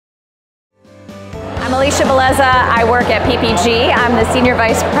I'm Alisha Bellezza. I work at PPG. I'm the Senior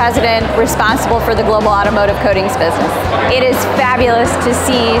Vice President responsible for the global automotive coatings business. It is fabulous to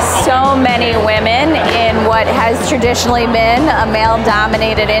see so many women in what has traditionally been a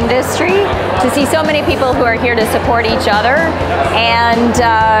male-dominated industry, to see so many people who are here to support each other and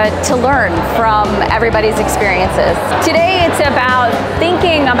to learn from everybody's experiences. Today it's about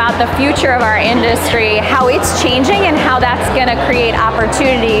thinking about the future of our industry, how it's changing and how that's going to create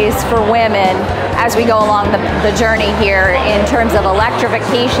opportunities for women as we go along the journey here in terms of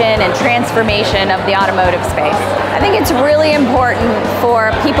electrification and transformation of the automotive space. I think it's really important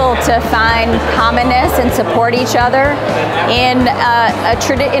for people to find commonness and support each other in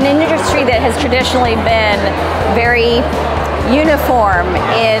an industry that has traditionally been very uniform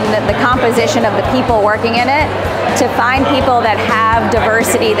in the composition of the people working in it, to find people that have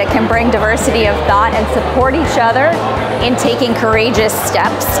diversity, that can bring diversity of thought and support each other in taking courageous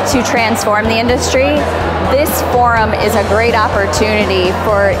steps to transform the industry. This forum is a great opportunity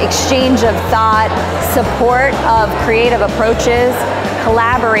for exchange of thought, support of creative approaches,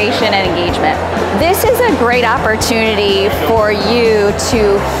 collaboration and engagement. This is a great opportunity for you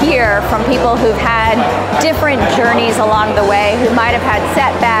to hear from people who've had different journeys along the way, who might have had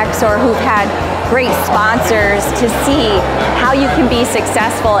setbacks or who've had great sponsors, to see how you can be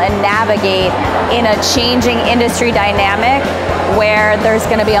successful and navigate in a changing industry dynamic where there's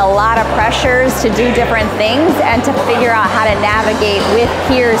going to be a lot of pressures to do different things and to figure out how to navigate with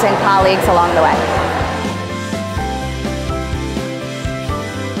peers and colleagues along the way.